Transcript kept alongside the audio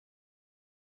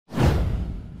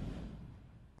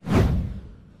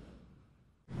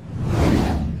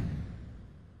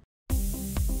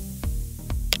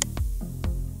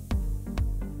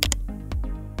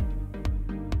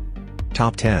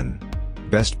Top 10.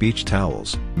 Best beach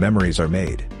towels. Memories are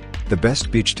made. The best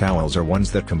beach towels are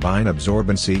ones that combine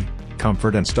absorbency,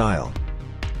 comfort and style.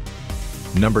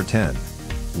 Number 10.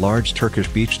 Large Turkish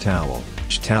beach towel.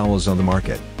 Towels on the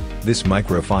market. This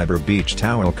microfiber beach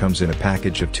towel comes in a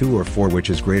package of 2 or 4,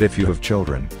 which is great if you have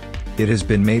children. It has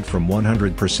been made from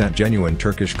 100% genuine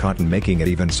Turkish cotton, making it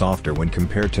even softer when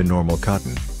compared to normal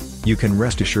cotton. You can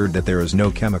rest assured that there is no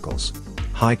chemicals.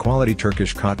 High quality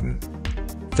Turkish cotton.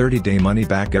 30-day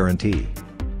money-back guarantee.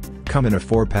 Come in a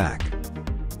 4-pack.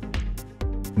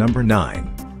 Number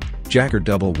 9. Jacquard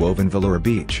Double Woven Velour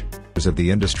Beach. Of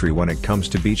the industry when it comes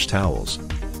to beach towels.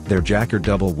 Their Jacquard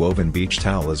Double Woven Beach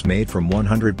Towel is made from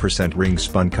 100%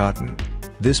 ring-spun cotton.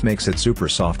 This makes it super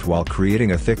soft while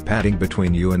creating a thick padding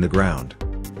between you and the ground.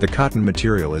 The cotton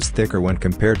material is thicker when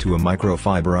compared to a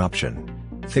microfiber option.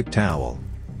 Thick towel.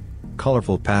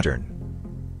 Colorful pattern.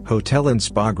 Hotel and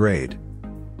spa grade.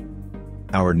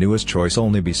 Our newest choice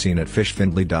only be seen at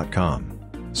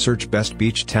fishfindley.com. Search best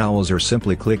beach towels or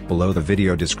simply click below the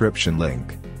video description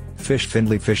link. Fish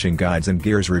Findley fishing guides and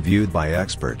gears reviewed by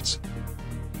experts.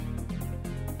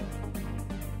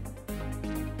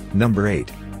 Number 8.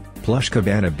 Plush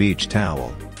Cabana Beach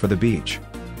Towel, for the beach.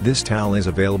 This towel is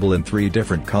available in 3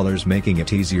 different colors, making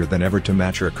it easier than ever to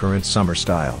match your current summer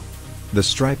style. The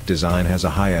striped design has a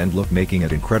high-end look, making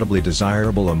it incredibly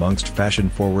desirable amongst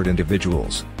fashion-forward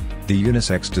individuals. The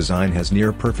unisex design has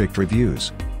near-perfect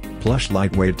reviews. Plush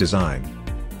lightweight design.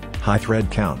 High thread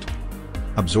count.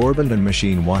 Absorbent and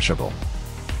machine washable.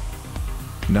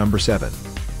 Number 7.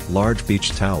 Large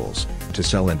beach towels, to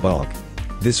sell in bulk.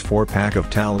 This 4-pack of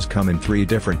towels come in 3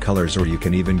 different colors, or you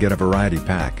can even get a variety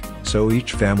pack, so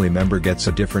each family member gets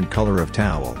a different color of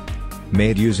towel.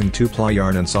 Made using 2-ply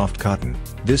yarn and soft cotton,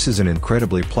 this is an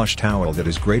incredibly plush towel that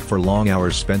is great for long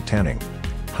hours spent tanning.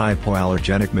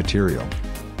 Hypoallergenic material.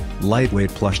 Lightweight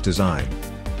plush design.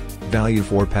 Value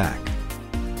 4-pack.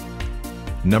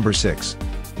 Number 6.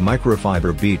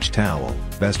 Microfiber beach towel,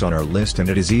 best on our list, and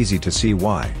it is easy to see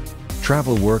why.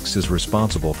 Travelworks is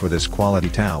responsible for this quality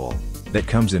towel, that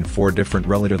comes in 4 different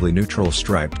relatively neutral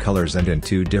striped colors and in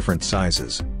 2 different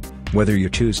sizes. Whether you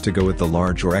choose to go with the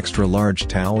large or extra large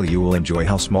towel, you will enjoy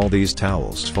how small these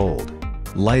towels fold.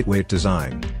 Lightweight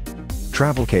design.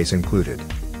 Travel case included.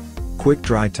 Quick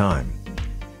dry time.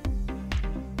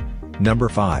 Number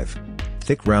 5.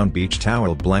 Thick round beach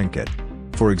towel blanket.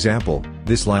 For example,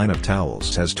 this line of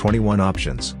towels has 21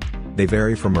 options. They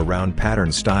vary from a round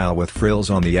pattern style with frills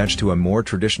on the edge to a more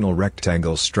traditional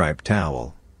rectangle striped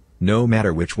towel. No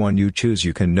matter which one you choose,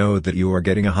 you can know that you are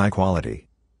getting a high quality.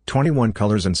 21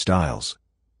 colors and styles.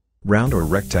 Round or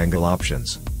rectangle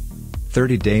options.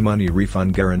 30-day money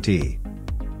refund guarantee.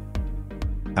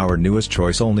 Our newest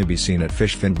choice only be seen at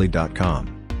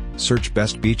fishfindley.com. Search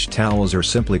best beach towels or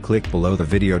simply click below the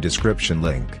video description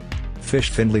link. Fish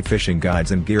Findley fishing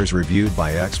guides and gears reviewed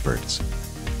by experts.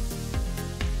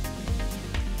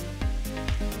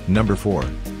 Number 4.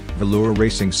 Velour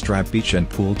Racing Striped Beach and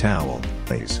Pool Towel.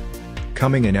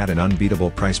 Coming in at an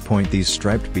unbeatable price point, these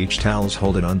striped beach towels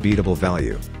hold an unbeatable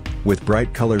value. With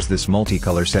bright colors, this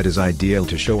multicolor set is ideal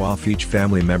to show off each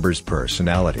family member's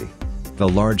personality. The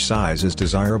large size is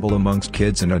desirable amongst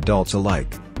kids and adults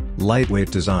alike. Lightweight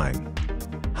design.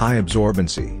 High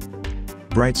absorbency.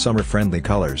 Bright summer-friendly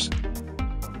colors.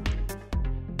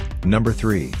 Number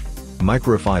 3.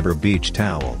 Microfiber beach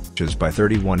towel, inches by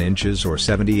 31 inches or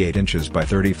 78 inches by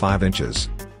 35 inches.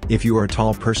 If you are a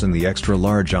tall person, the extra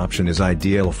large option is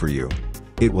ideal for you.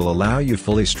 It will allow you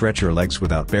fully stretch your legs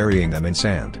without burying them in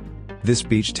sand. This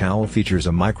beach towel features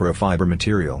a microfiber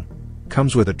material.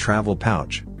 Comes with a travel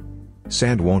pouch.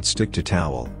 Sand won't stick to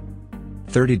towel.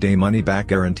 30-day money-back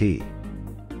guarantee.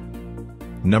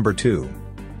 Number 2.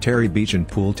 Terry Beach and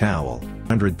Pool Towel,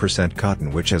 100%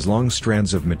 cotton, which has long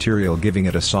strands of material giving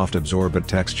it a soft absorbent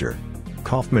texture.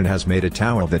 Kaufman has made a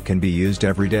towel that can be used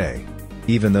every day.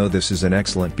 Even though this is an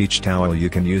excellent beach towel, you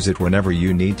can use it whenever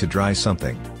you need to dry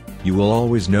something. You will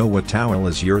always know what towel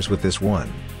is yours with this one.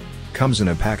 Comes in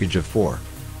a package of 4.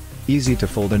 Easy to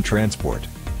fold and transport.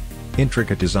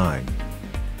 Intricate design.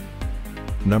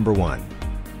 Number 1.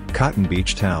 Cotton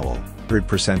Beach Towel,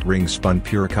 100% ring-spun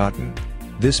pure cotton.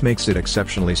 This makes it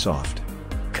exceptionally soft.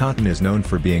 Cotton is known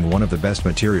for being one of the best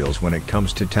materials when it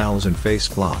comes to towels and face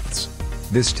cloths.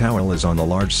 This towel is on the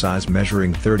large size,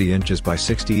 measuring 30 inches by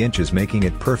 60 inches, making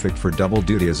it perfect for double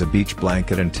duty as a beach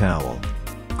blanket and towel.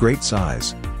 Great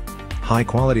size. High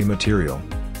quality material.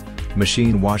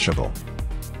 Machine washable.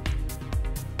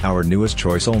 Our newest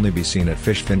choice only be seen at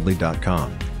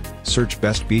fishfindley.com. Search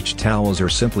best beach towels or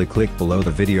simply click below the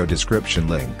video description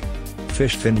link.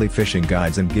 Fish Findley fishing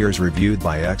guides and gears reviewed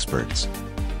by experts.